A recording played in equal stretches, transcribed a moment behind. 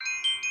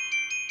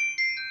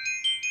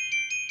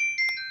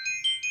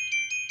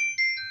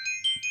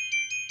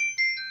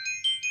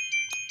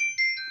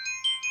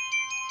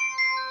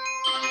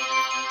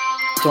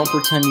Don't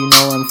pretend you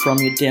know where I'm from,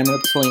 you damn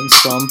reptilian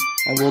scum.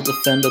 I will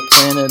defend the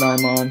planet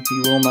I'm on.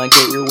 You will not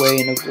get your way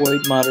and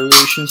avoid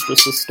moderations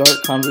just to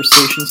start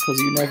conversations, cause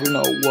you never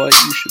know what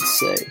you should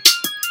say.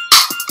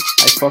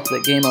 I fucked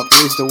that game up,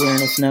 raised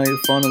awareness, now your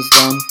fun is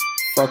done.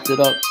 Fucked it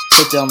up,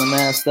 put down the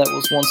mask that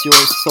was once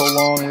yours so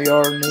long. We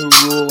are new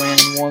rule,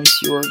 and once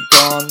you're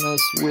gone,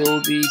 this will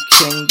be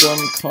kingdom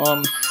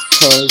come.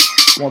 Cause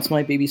once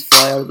my babies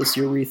fly out of this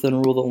urethra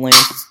and rule the land,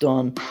 it's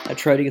done. I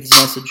tried to get this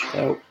message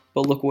out,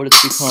 but look what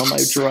it's become. I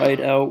dried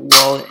out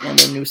wallet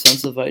and a new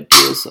sense of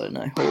ideas, and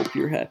I hope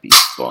you're happy,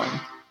 spun.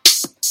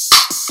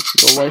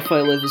 The life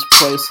I live is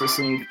priceless,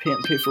 and you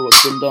can't pay for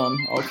what's been done.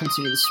 I'll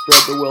continue to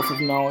spread the wealth of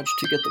knowledge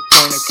to get the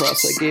point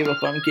across. I gave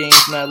up on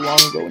games mad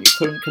long ago when you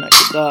couldn't connect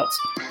the dots,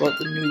 but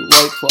the new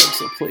light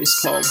plugs, a place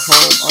called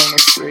home, aren't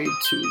afraid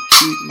to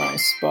keep my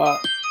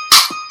spot.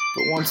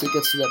 But once it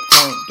gets to that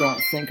point,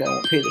 don't think I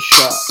won't pay the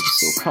shot.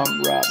 So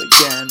come rob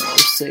again or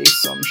say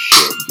some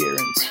shit,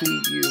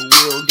 guaranteed you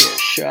will get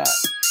shot.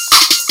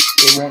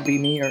 It won't be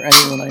me or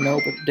anyone I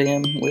know, but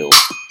damn will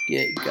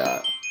get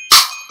got.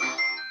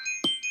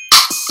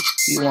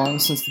 Be long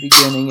since the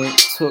beginning, it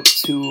took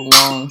too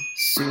long.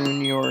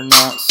 Soon you're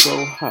not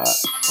so hot.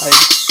 I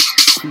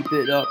keep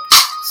it up,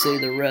 say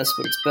the rest,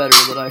 but it's better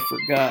that I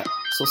forgot.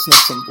 So sniff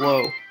some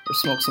blow or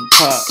smoke some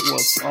pot.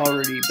 What's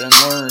already been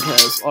learned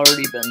has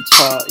already been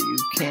taught. You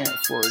can't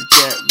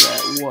forget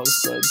that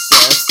was the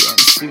best, and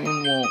soon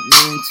won't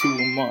mean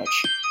too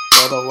much,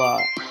 but a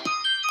lot.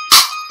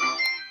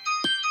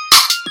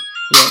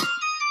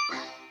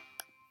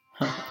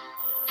 Yeah.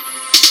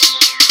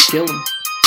 Kill him.